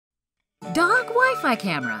Dog Wi-Fi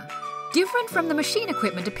camera. Different from the machine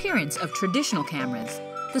equipment appearance of traditional cameras,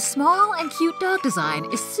 the small and cute dog design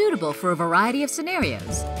is suitable for a variety of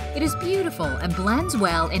scenarios. It is beautiful and blends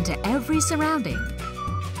well into every surrounding.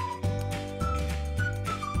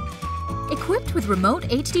 Equipped with remote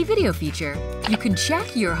HD video feature, you can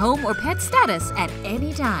check your home or pet status at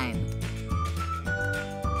any time.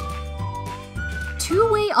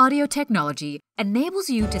 Two-way audio technology enables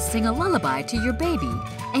you to sing a lullaby to your baby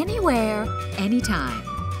anywhere, anytime.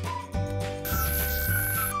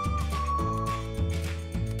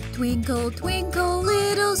 Twinkle, twinkle,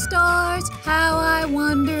 little stars, how I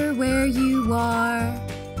wonder where you are.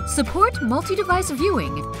 Support multi-device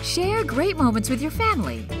viewing. Share great moments with your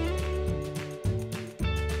family.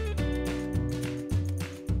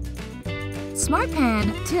 Smart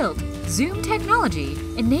Pan, Tilt, Zoom technology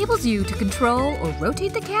enables you to control or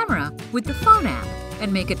rotate the camera with the phone app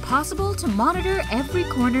and make it possible to monitor every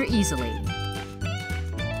corner easily.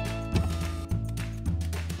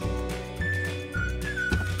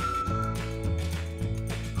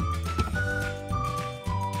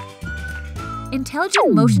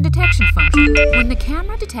 Intelligent motion detection function. When the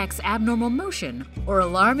camera detects abnormal motion or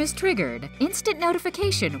alarm is triggered, instant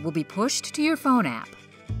notification will be pushed to your phone app.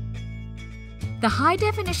 The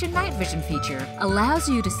high-definition night vision feature allows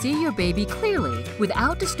you to see your baby clearly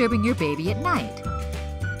without disturbing your baby at night.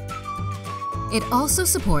 It also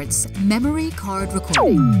supports memory card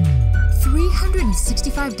recording.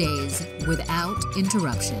 365 days without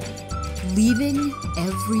interruption, leaving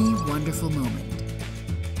every wonderful moment.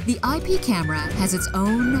 The IP camera has its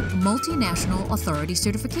own multinational authority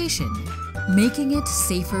certification, making it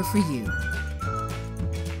safer for you.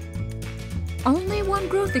 Only one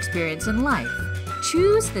growth experience in life.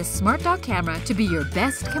 Choose this smart dog camera to be your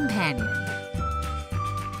best companion.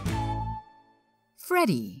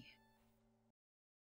 FREDI.